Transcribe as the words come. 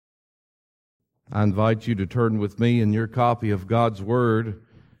I invite you to turn with me in your copy of God's Word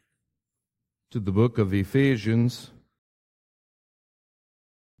to the book of Ephesians.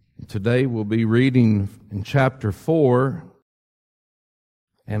 Today we'll be reading in chapter 4,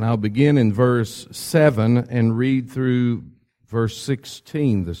 and I'll begin in verse 7 and read through verse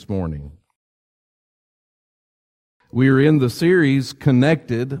 16 this morning. We are in the series,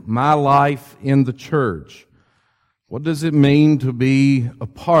 Connected, My Life in the Church. What does it mean to be a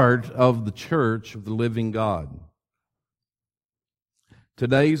part of the church of the living God?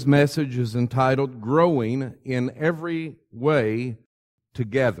 Today's message is entitled, Growing in Every Way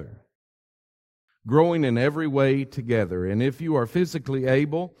Together. Growing in every way together. And if you are physically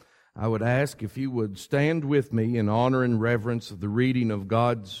able, I would ask if you would stand with me in honor and reverence of the reading of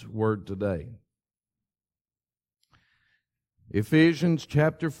God's Word today. Ephesians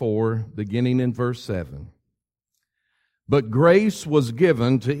chapter 4, beginning in verse 7. But grace was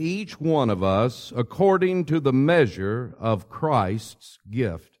given to each one of us according to the measure of Christ's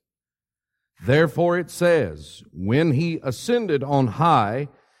gift. Therefore it says, when He ascended on high,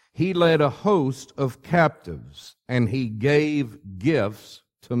 He led a host of captives, and He gave gifts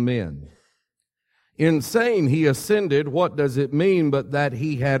to men. In saying He ascended, what does it mean but that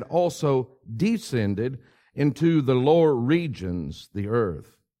He had also descended into the lower regions, the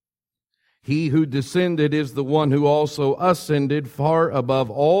earth? He who descended is the one who also ascended far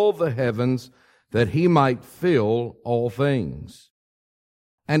above all the heavens, that He might fill all things.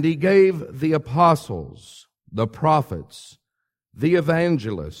 And He gave the apostles, the prophets, the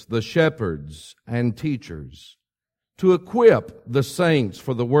evangelists, the shepherds, and teachers, to equip the saints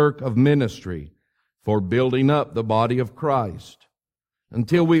for the work of ministry, for building up the body of Christ,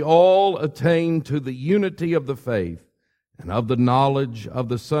 until we all attain to the unity of the faith and of the knowledge of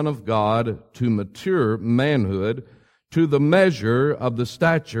the Son of God, to mature manhood, to the measure of the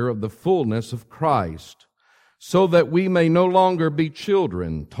stature of the fullness of Christ, so that we may no longer be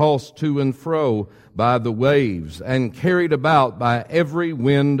children, tossed to and fro by the waves, and carried about by every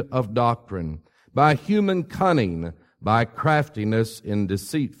wind of doctrine, by human cunning, by craftiness in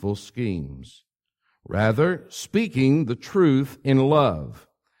deceitful schemes. Rather, speaking the truth in love,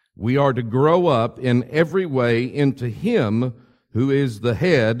 we are to grow up in every way into Him who is the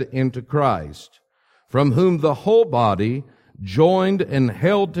head, into Christ, from whom the whole body, joined and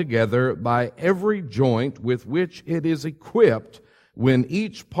held together by every joint with which it is equipped, when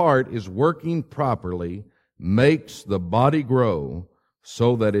each part is working properly, makes the body grow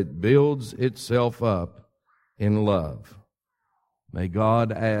so that it builds itself up in love. May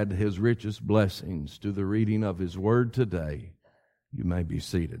God add His richest blessings to the reading of His Word today. You may be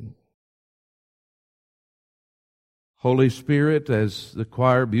seated. Holy Spirit, as the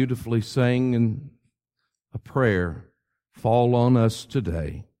choir beautifully sang in a prayer, fall on us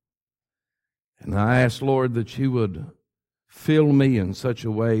today. And I ask, Lord, that You would fill me in such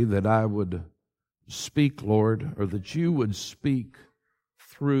a way that I would speak, Lord, or that You would speak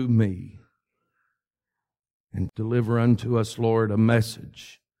through me and deliver unto us, Lord, a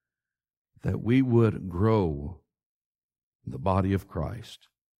message that we would grow in the body of Christ.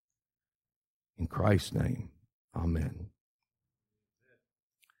 In Christ's name, amen.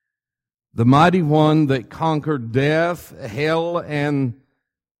 The mighty one that conquered death, hell, and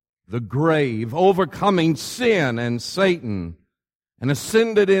the grave, overcoming sin and Satan, and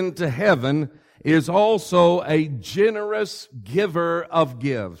ascended into heaven, is also a generous giver of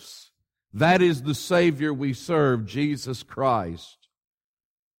gifts. That is the Savior we serve, Jesus Christ.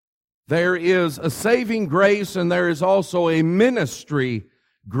 There is a saving grace, and there is also a ministry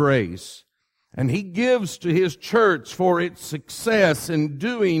grace. And He gives to His church for its success in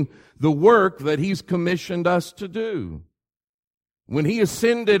doing the work that He's commissioned us to do. When He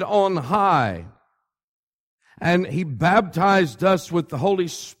ascended on high and He baptized us with the Holy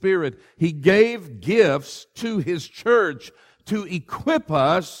Spirit, He gave gifts to His church to equip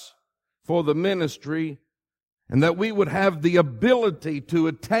us for the ministry, and that we would have the ability to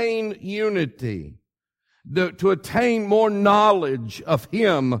attain unity, to attain more knowledge of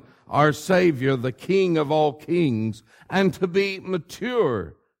Him, our Savior, the King of all kings, and to be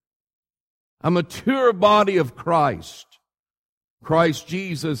mature, a mature body of Christ. Christ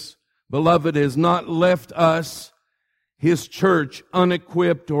Jesus, beloved, has not left us, His church,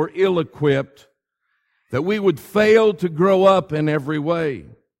 unequipped or ill-equipped, that we would fail to grow up in every way.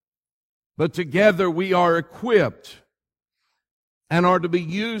 But together we are equipped and are to be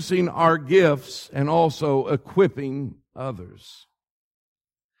using our gifts and also equipping others.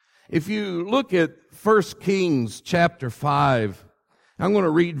 If you look at 1 Kings chapter 5, I'm going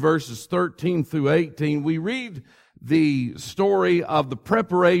to read verses 13 through 18. We read the story of the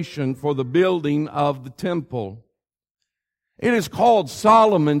preparation for the building of the temple. It is called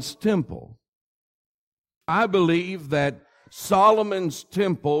Solomon's Temple. I believe that Solomon's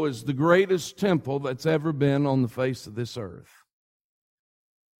temple is the greatest temple that's ever been on the face of this earth.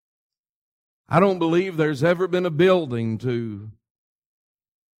 I don't believe there's ever been a building to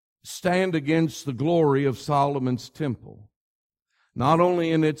stand against the glory of Solomon's temple. Not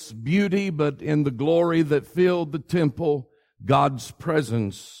only in its beauty, but in the glory that filled the temple, God's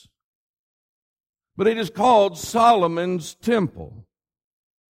presence. But it is called Solomon's Temple.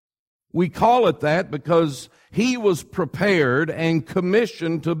 We call it that because he was prepared and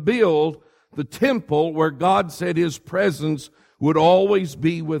commissioned to build the temple where God said His presence would always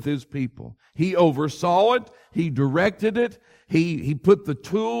be with His people. He oversaw it. He directed it. He put the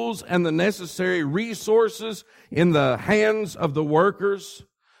tools and the necessary resources in the hands of the workers,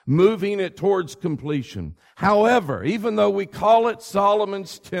 moving it towards completion. However, even though we call it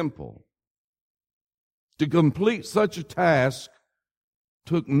Solomon's Temple, to complete such a task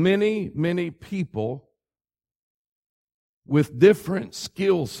took many, many people with different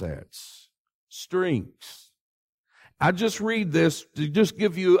skill sets, strengths. I just read this to just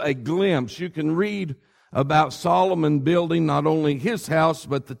give you a glimpse. You can read about Solomon building not only his house,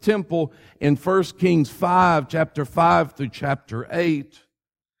 but the temple in 1 Kings 5, chapter 5 through chapter 8.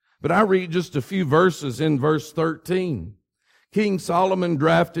 But I read just a few verses in verse 13. King Solomon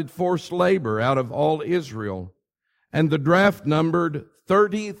drafted forced labor out of all Israel, and the draft numbered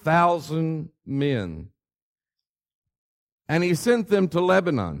 30,000 men. And he sent them to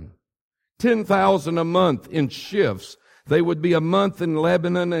Lebanon, 10,000 a month in shifts. They would be a month in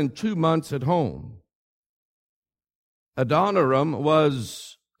Lebanon and 2 months at home. Adoniram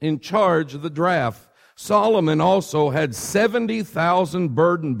was in charge of the draft. Solomon also had 70,000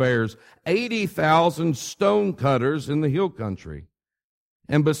 burden bearers, 80,000 stone cutters in the hill country.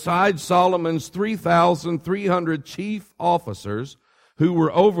 And besides Solomon's 3,300 chief officers who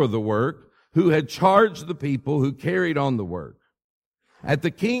were over the work, who had charged the people who carried on the work. At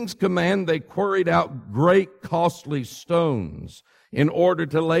the king's command, they quarried out great costly stones in order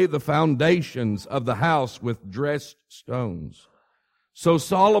to lay the foundations of the house with dressed stones. So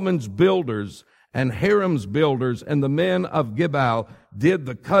Solomon's builders and Hiram's builders and the men of Gibal did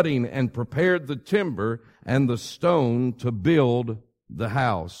the cutting and prepared the timber and the stone to build the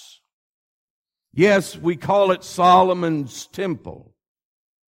house. Yes, we call it Solomon's Temple.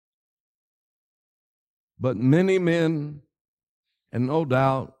 But many men, and no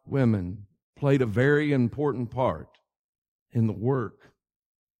doubt women, played a very important part in the work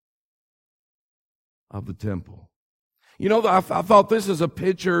of the temple. You know, I thought this is a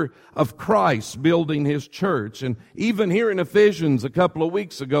picture of Christ building His church. And even here in Ephesians a couple of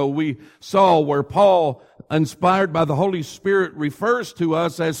weeks ago, we saw where Paul, inspired by the Holy Spirit, refers to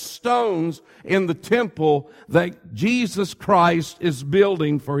us as stones in the temple that Jesus Christ is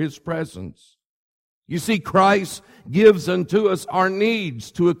building for His presence. You see, Christ gives unto us our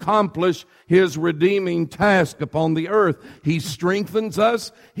needs to accomplish His redeeming task upon the earth. He strengthens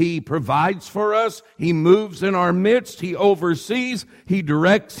us. He provides for us. He moves in our midst. He oversees. He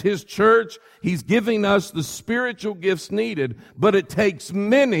directs His church. He's giving us the spiritual gifts needed. But it takes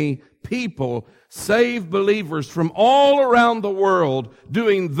many people, saved believers from all around the world,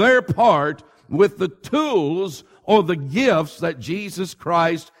 doing their part with the tools or the gifts that Jesus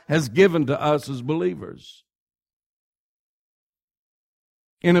Christ has given to us as believers.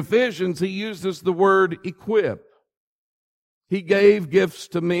 In Ephesians, he uses the word equip. He gave gifts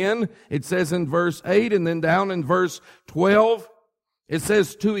to men. It says in verse 8, and then down in verse 12, it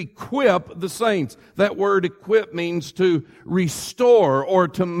says to equip the saints. That word equip means to restore or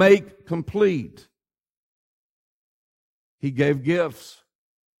to make complete. He gave gifts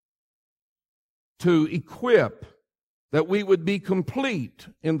to equip, that we would be complete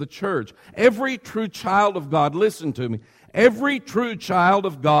in the church. Every true child of God, listen to me, every true child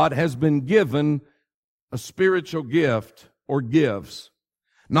of God has been given a spiritual gift or gifts.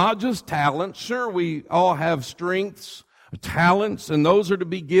 Not just talents. Sure, we all have strengths, talents, and those are to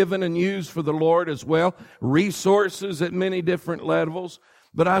be given and used for the Lord as well. Resources at many different levels.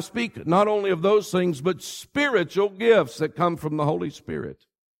 But I speak not only of those things, but spiritual gifts that come from the Holy Spirit.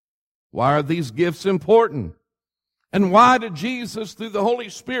 Why are these gifts important? And why did Jesus, through the Holy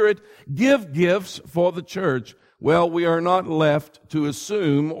Spirit, give gifts for the church? Well, we are not left to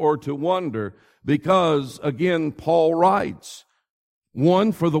assume or to wonder, because, again, Paul writes,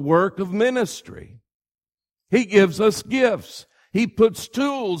 one, for the work of ministry. He gives us gifts. He puts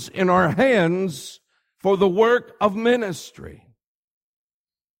tools in our hands for the work of ministry.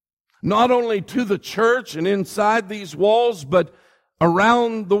 not only to the church and inside these walls, but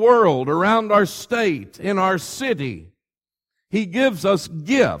around the world, around our state, in our city. He gives us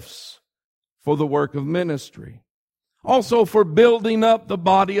gifts for the work of ministry. Also for building up the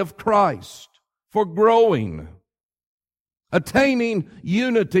body of Christ, for growing, attaining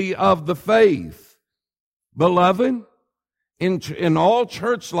unity of the faith. Beloved, in all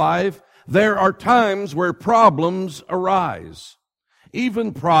church life, there are times where problems arise.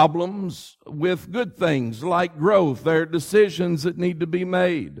 Even problems with good things like growth. There are decisions that need to be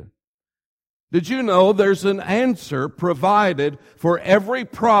made. Did you know there's an answer provided for every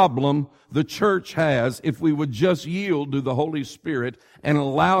problem the church has if we would just yield to the Holy Spirit and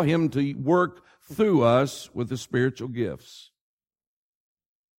allow Him to work through us with the spiritual gifts?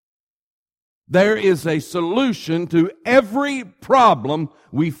 There is a solution to every problem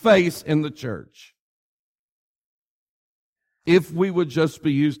we face in the church, if we would just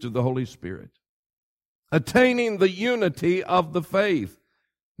be used to the Holy Spirit. Attaining the unity of the faith,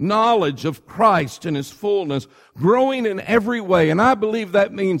 knowledge of Christ and His fullness, growing in every way. And I believe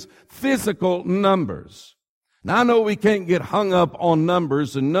that means physical numbers. Now, I know we can't get hung up on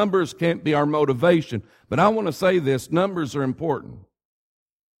numbers, and numbers can't be our motivation, but I want to say this, numbers are important.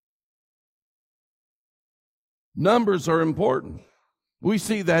 Numbers are important. We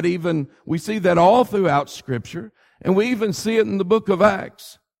see that all throughout Scripture, and we even see it in the book of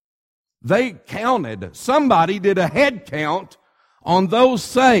Acts. They counted. Somebody did a head count on those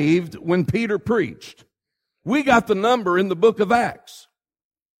saved when Peter preached. We got the number in the book of Acts.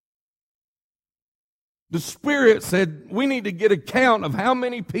 The Spirit said we need to get a count of how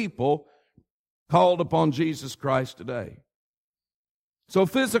many people called upon Jesus Christ today. So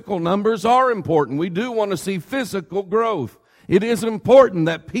physical numbers are important. We do want to see physical growth. It is important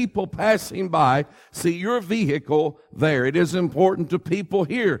that people passing by see your vehicle there. It is important to people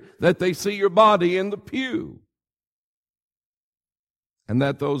here that they see your body in the pew, and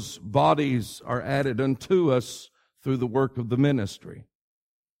that those bodies are added unto us through the work of the ministry.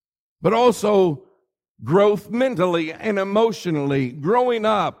 But also growth mentally and emotionally, growing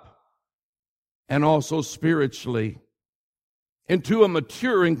up, and also spiritually into a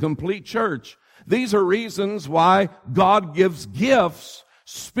mature and complete church. These are reasons why God gives gifts,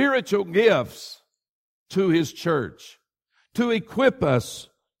 spiritual gifts, to His church, to equip us,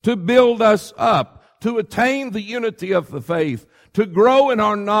 to build us up, to attain the unity of the faith, to grow in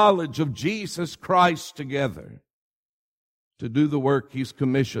our knowledge of Jesus Christ together, to do the work He's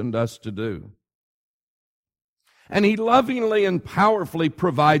commissioned us to do. And He lovingly and powerfully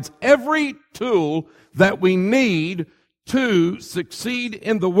provides every tool that we need to succeed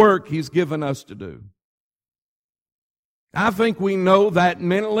in the work He's given us to do. I think we know that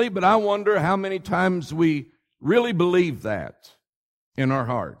mentally, but I wonder how many times we really believe that in our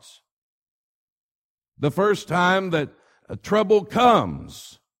hearts. The first time that trouble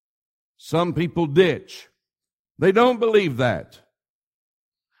comes, some people ditch. They don't believe that.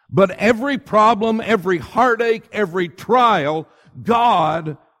 But every problem, every heartache, every trial,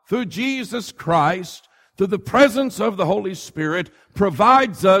 God, through Jesus Christ, through the presence of the Holy Spirit,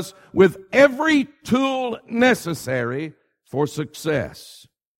 provides us with every tool necessary for success.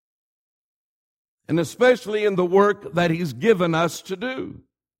 And especially in the work that He's given us to do.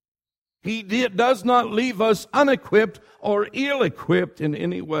 He does not leave us unequipped or ill-equipped in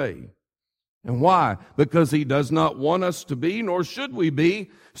any way. And why? Because He does not want us to be, nor should we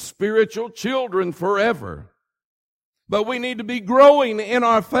be, spiritual children forever. But we need to be growing in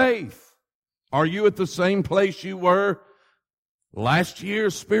our faith. Are you at the same place you were last year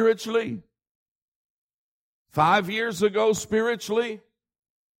spiritually? 5 years ago spiritually?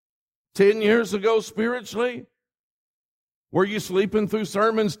 10 years ago spiritually? Were you sleeping through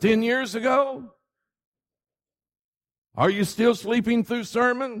sermons 10 years ago? Are you still sleeping through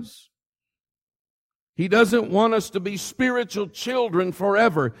sermons? He doesn't want us to be spiritual children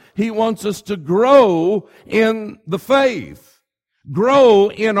forever. He wants us to grow in the faith.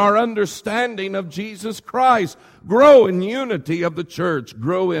 Grow in our understanding of Jesus Christ. Grow in unity of the church.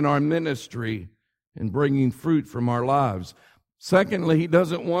 Grow in our ministry and bringing fruit from our lives. Secondly, He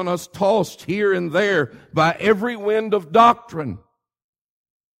doesn't want us tossed here and there by every wind of doctrine.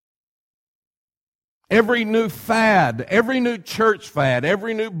 Every new fad, every new church fad,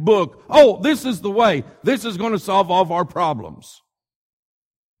 every new book. Oh, this is the way. This is going to solve all of our problems.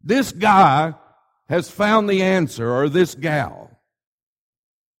 This guy has found the answer, or this gal.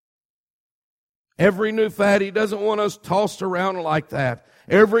 Every new fad, He doesn't want us tossed around like that.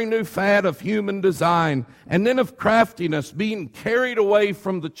 Every new fad of human design, and then of craftiness, being carried away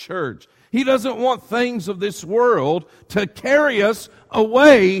from the church. He doesn't want things of this world to carry us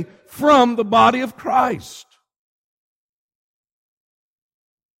away from the body of Christ.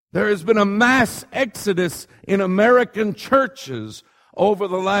 There has been a mass exodus in American churches over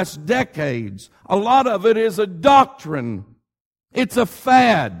the last decades. A lot of it is a doctrine. It's a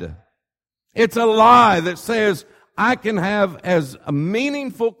fad. It's a lie that says I can have as a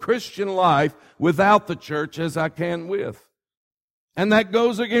meaningful Christian life without the church as I can with. And that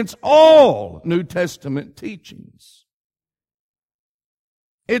goes against all New Testament teachings.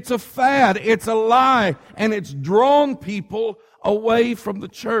 It's a fad, it's a lie, and it's drawn people away from the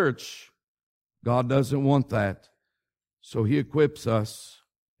church. God doesn't want that. So He equips us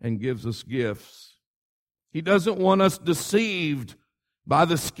and gives us gifts. He doesn't want us deceived by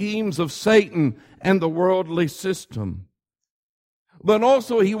the schemes of Satan and the worldly system. But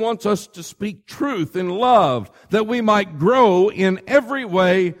also He wants us to speak truth in love, that we might grow in every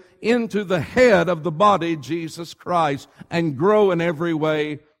way into the head of the body, Jesus Christ, and grow in every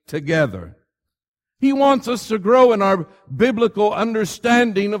way together. He wants us to grow in our biblical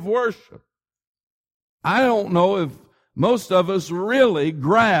understanding of worship. I don't know if most of us really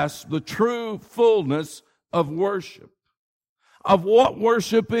grasp the true fullness of worship, of what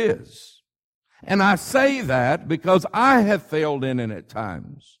worship is. And I say that because I have failed in it at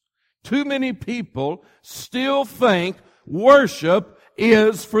times. Too many people still think worship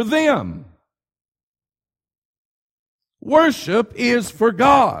is for them. Worship is for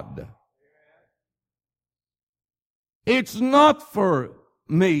God. It's not for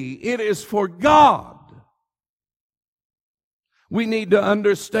me. It is for God. We need to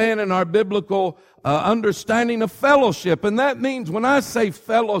understand in our biblical understanding of fellowship. And that means when I say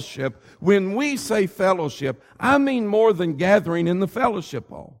fellowship, when we say fellowship, I mean more than gathering in the fellowship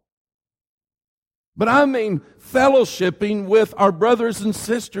hall. But I mean fellowshipping with our brothers and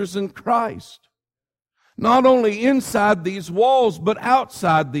sisters in Christ. Not only inside these walls, but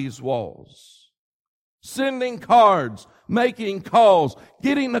outside these walls. Sending cards, making calls,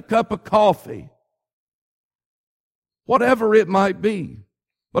 getting a cup of coffee. Whatever it might be.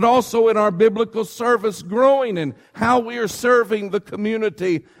 But also in our biblical service, growing in how we are serving the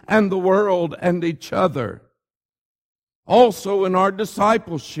community and the world and each other. Also in our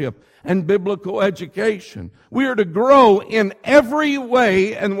discipleship and biblical education. We are to grow in every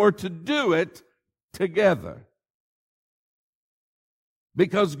way, and we're to do it together.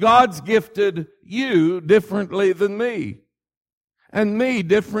 Because God's gifted you differently than me, and me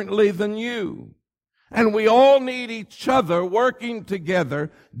differently than you. And we all need each other working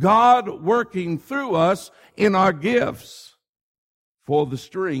together, God working through us in our gifts for the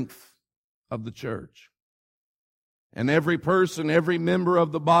strength of the church. And every person, every member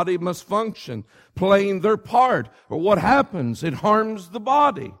of the body must function, playing their part. Or what happens? It harms the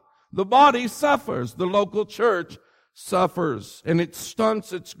body. The body suffers. The local church suffers, and it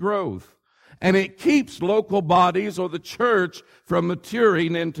stunts its growth. And it keeps local bodies or the church from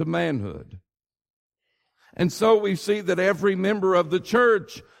maturing into manhood. And so we see that every member of the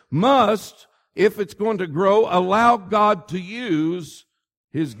church must, if it's going to grow, allow God to use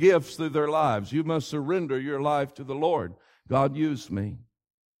His gifts through their lives. You must surrender your life to the Lord. God, use me.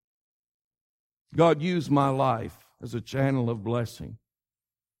 God, use my life as a channel of blessing.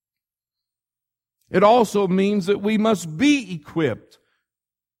 It also means that we must be equipped.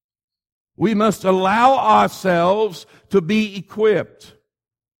 We must allow ourselves to be equipped,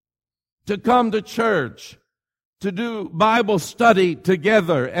 to come to church, to do Bible study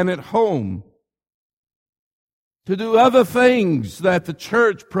together and at home, to do other things that the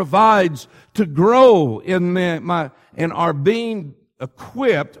church provides to grow in our being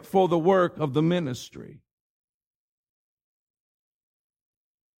equipped for the work of the ministry.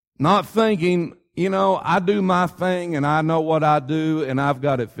 Not thinking, I do my thing and I know what I do and I've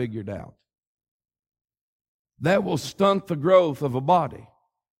got it figured out. That will stunt the growth of a body.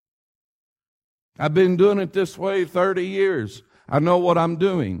 I've been doing it this way 30 years. I know what I'm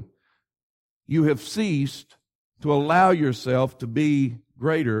doing. You have ceased to allow yourself to be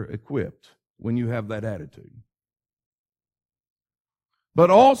greater equipped when you have that attitude. But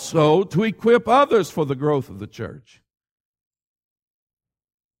also to equip others for the growth of the church.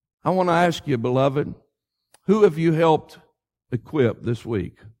 I want to ask you, beloved, who have you helped equip this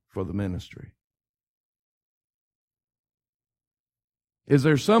week for the ministry? Is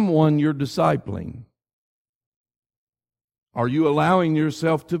there someone you're discipling? Are you allowing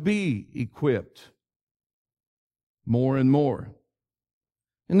yourself to be equipped more and more?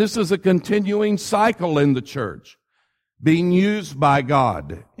 And this is a continuing cycle in the church. Being used by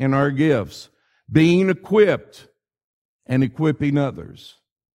God in our gifts. Being equipped and equipping others.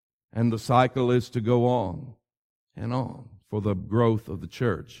 And the cycle is to go on and on for the growth of the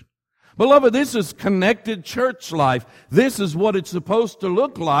church. Beloved, this is connected church life. This is what it's supposed to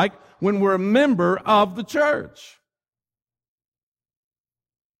look like when we're a member of the church.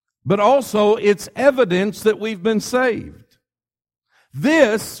 But also, it's evidence that we've been saved.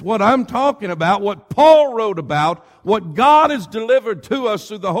 This, what I'm talking about, what Paul wrote about, what God has delivered to us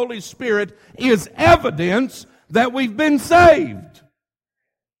through the Holy Spirit, is evidence that we've been saved.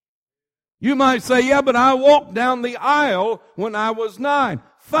 You might say, yeah, but I walked down the aisle when I was 9.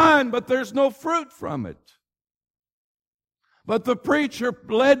 Fine, but there's no fruit from it. But the preacher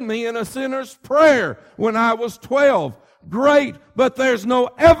led me in a sinner's prayer when I was 12. Great, but there's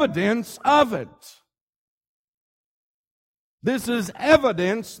no evidence of it. This is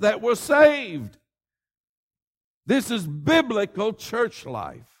evidence that we're saved. This is biblical church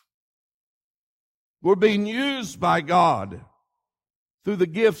life. We're being used by God through the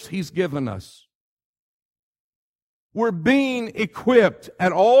gifts He's given us. We're being equipped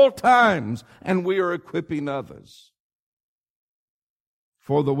at all times, and we are equipping others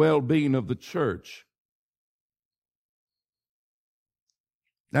for the well-being of the church.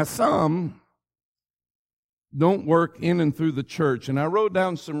 Now, some don't work in and through the church, and I wrote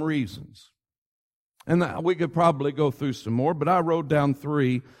down some reasons. And we could probably go through some more, but I wrote down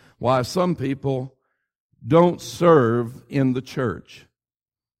 3 why some people don't serve in the church.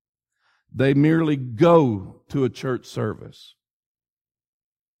 They merely go to a church service.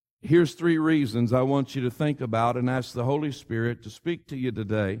 Here's 3 reasons I want you to think about and ask the Holy Spirit to speak to you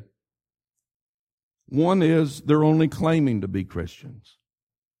today. One is they're only claiming to be Christians.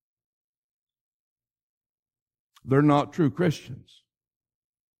 They're not true Christians.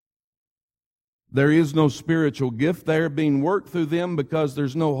 There is no spiritual gift there being worked through them because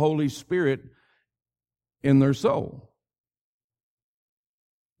there's no Holy Spirit in their soul.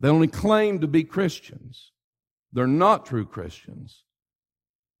 They only claim to be Christians. They're not true Christians.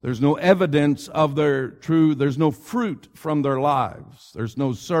 There's no evidence of there's no fruit from their lives. There's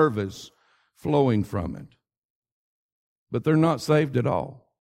no service flowing from it. But they're not saved at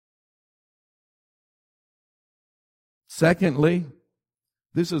all. Secondly,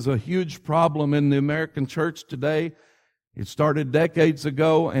 this is a huge problem in the American church today. It started decades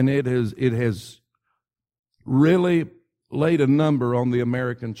ago, and it has really laid a number on the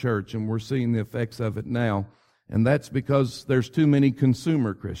American church, and we're seeing the effects of it now. And that's because there's too many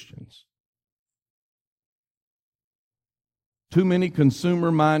consumer Christians. Too many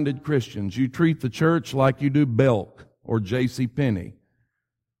consumer-minded Christians. You treat the church like you do Belk or J.C. Penney.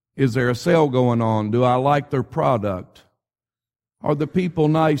 Is there a sale going on? Do I like their product? Are the people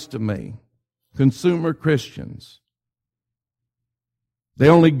nice to me? Consumer Christians. They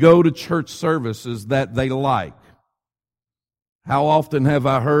only go to church services that they like. How often have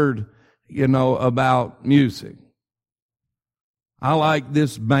I heard, about music? I like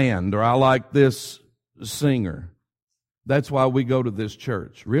this band, or I like this singer. That's why we go to this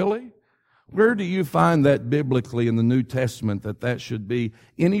church. Really? Where do you find that biblically in the New Testament that should be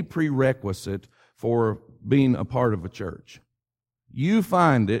any prerequisite for being a part of a church? You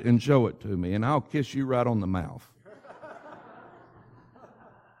find it and show it to me, and I'll kiss you right on the mouth.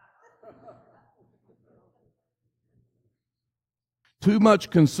 Too much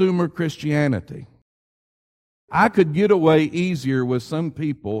consumer Christianity. I could get away easier with some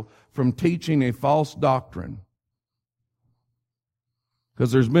people from teaching a false doctrine.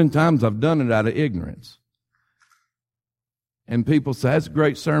 Because there's been times I've done it out of ignorance. And people say, that's a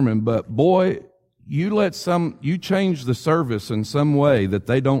great sermon, but boy, you change the service in some way that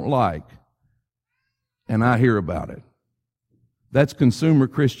they don't like, and I hear about it. That's consumer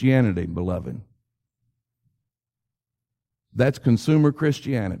Christianity, beloved. That's consumer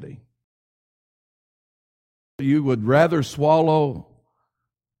Christianity. You would rather swallow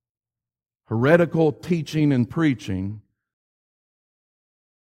heretical teaching and preaching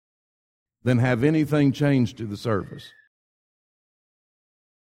than have anything changed to the service.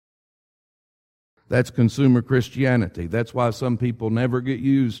 That's consumer Christianity. That's why some people never get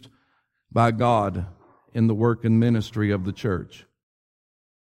used by God in the work and ministry of the church.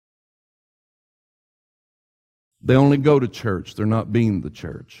 They only go to church. They're not being the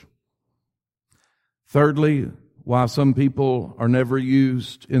church. Thirdly, why some people are never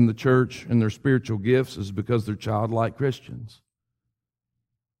used in the church in their spiritual gifts is because they're childlike Christians.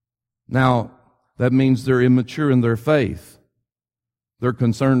 Now, that means they're immature in their faith. They're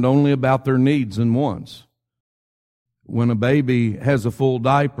concerned only about their needs and wants. When a baby has a full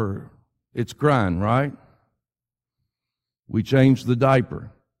diaper, it's crying, right? We change the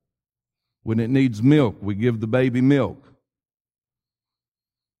diaper. When it needs milk, we give the baby milk.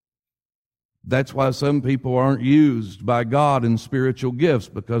 That's why some people aren't used by God in spiritual gifts,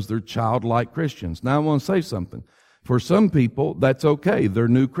 because they're childlike Christians. Now I want to say something. For some people, that's okay. They're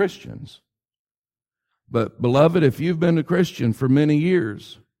new Christians. But beloved, if you've been a Christian for many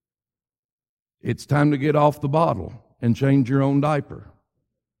years, it's time to get off the bottle and change your own diaper.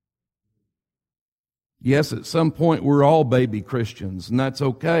 Yes, at some point we're all baby Christians, and that's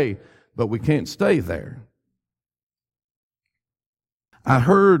okay, but we can't stay there. I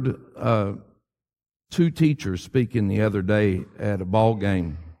heard two teachers speaking the other day at a ball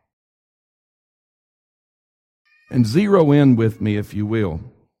game. And zero in with me, if you will.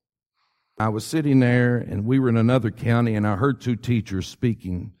 I was sitting there, and we were in another county, and I heard two teachers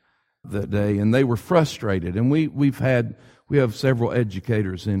speaking that day, and they were frustrated. And we have several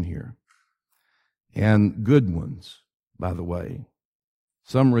educators in here, and good ones, by the way.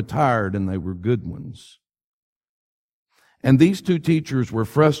 Some retired, and they were good ones. And these two teachers were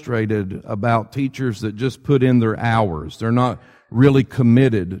frustrated about teachers that just put in their hours. They're not really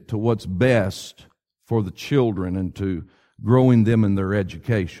committed to what's best for the children and to growing them in their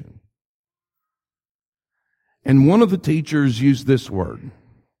education. And one of the teachers used this word,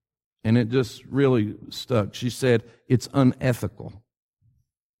 and it just really stuck. She said, it's unethical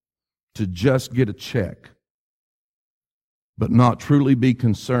to just get a check, but not truly be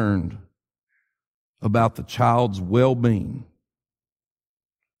concerned about the child's well-being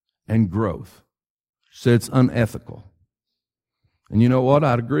and growth. She said it's unethical. And you know what?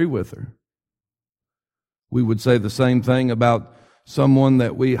 I'd agree with her. We would say the same thing about someone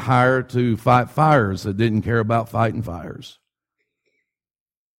that we hire to fight fires that didn't care about fighting fires.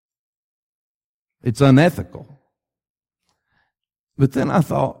 It's unethical. But then I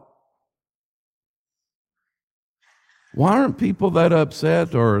thought, why aren't people that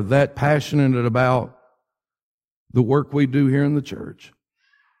upset or that passionate about the work we do here in the church?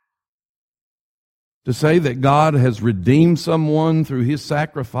 To say that God has redeemed someone through His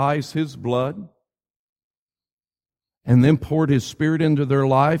sacrifice, His blood, and then poured His Spirit into their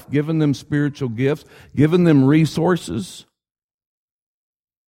life, given them spiritual gifts, given them resources,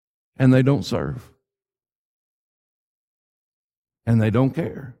 and they don't serve. And they don't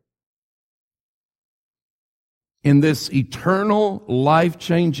care. In this eternal,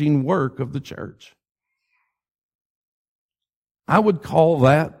 life-changing work of the church. I would call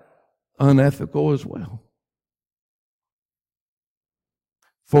that unethical as well.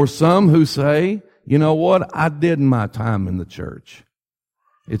 For some who say, you know what, I did my time in the church.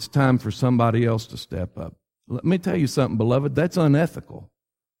 It's time for somebody else to step up. Let me tell you something, beloved, that's unethical.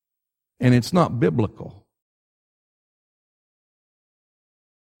 And it's not biblical.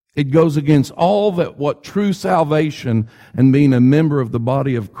 It goes against all that what true salvation and being a member of the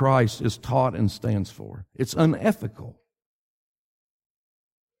body of Christ is taught and stands for. It's unethical.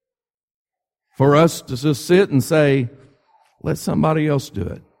 For us to just sit and say, let somebody else do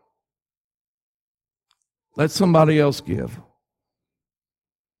it. Let somebody else give.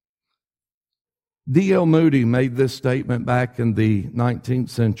 D.L. Moody made this statement back in the 19th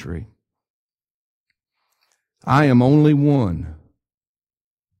century. I am only one,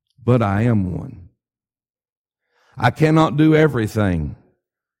 but I am one. I cannot do everything,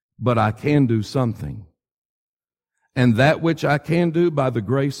 but I can do something. And that which I can do by the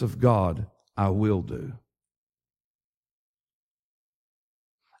grace of God, I will do.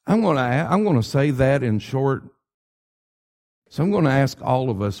 I'm going to say that in short. So I'm going to ask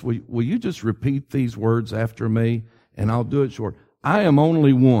all of us, will you just repeat these words after me? And I'll do it short. I am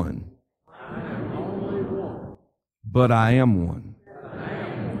only one. I am only one. But I am one.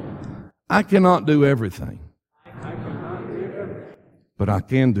 I cannot do everything. But I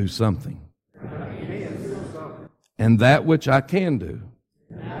can do something. And that which I can do,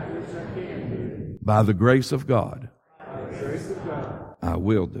 by the grace of God, I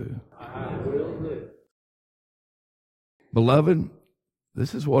will do. Beloved,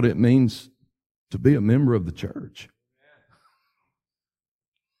 this is what it means to be a member of the church.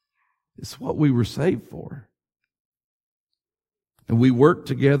 It's what we were saved for. And we work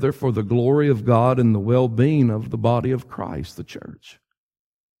together for the glory of God and the well-being of the body of Christ, the church.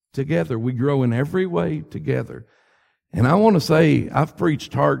 Together, we grow in every way together. And I want to say, I've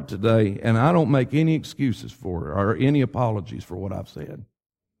preached hard today, and I don't make any excuses for it or any apologies for what I've said.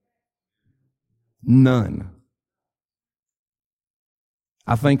 None.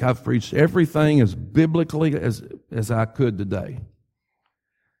 I think I've preached everything as biblically as I could today.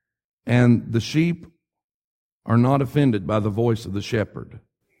 And the sheep are not offended by the voice of the shepherd.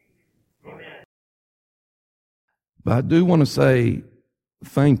 But I do want to say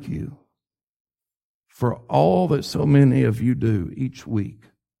thank you for all that so many of you do each week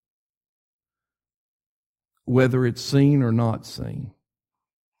whether it's seen or not seen,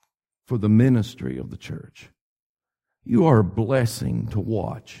 for the ministry of the church. You are a blessing to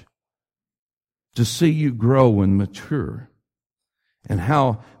watch, to see you grow and mature, and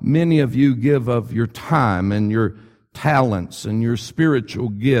how many of you give of your time and your talents and your spiritual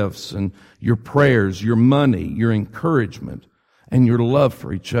gifts and your prayers, your money, your encouragement, and your love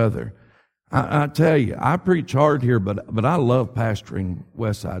for each other. I tell you, I preach hard here, but I love pastoring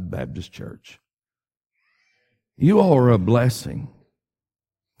Westside Baptist Church. You all are a blessing.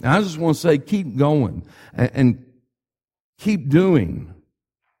 Now, I just want to say, keep going and keep doing.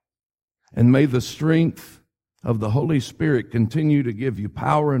 And may the strength of the Holy Spirit continue to give you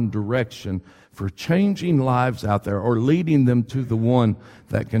power and direction for changing lives out there or leading them to the one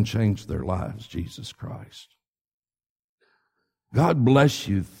that can change their lives, Jesus Christ. God bless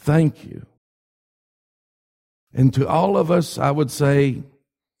you. Thank you. And to all of us, I would say,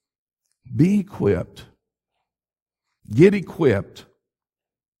 be equipped. Get equipped.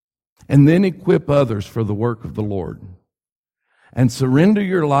 And then equip others for the work of the Lord. And surrender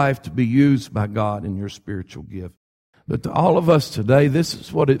your life to be used by God in your spiritual gift. But to all of us today, this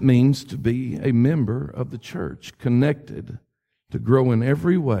is what it means to be a member of the church, connected to grow in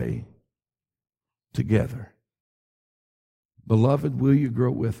every way together. Beloved, will you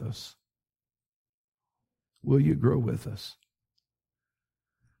grow with us? Will you grow with us?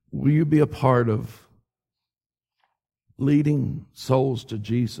 Will you be a part of leading souls to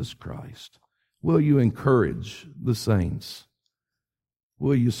Jesus Christ? Will you encourage the saints?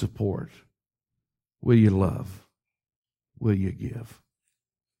 Will you support? Will you love? Will you give?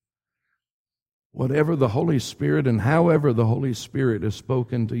 Whatever the Holy Spirit and however the Holy Spirit has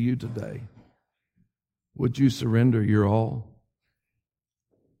spoken to you today, would you surrender your all?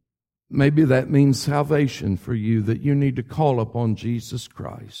 Maybe that means salvation for you, that you need to call upon Jesus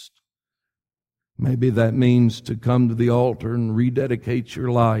Christ. Maybe that means to come to the altar and rededicate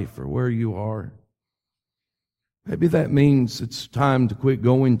your life or where you are. Maybe that means it's time to quit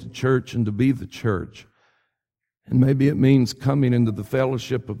going to church and to be the church. And maybe it means coming into the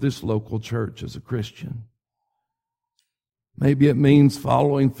fellowship of this local church as a Christian. Maybe it means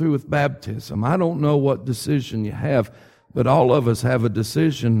following through with baptism. I don't know what decision you have, but all of us have a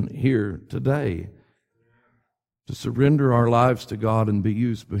decision here today to surrender our lives to God and be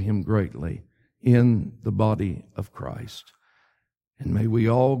used by Him greatly in the body of Christ. And may we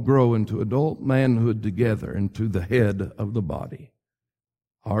all grow into adult manhood together into the head of the body,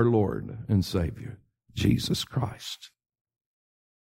 our Lord and Savior, Jesus Christ.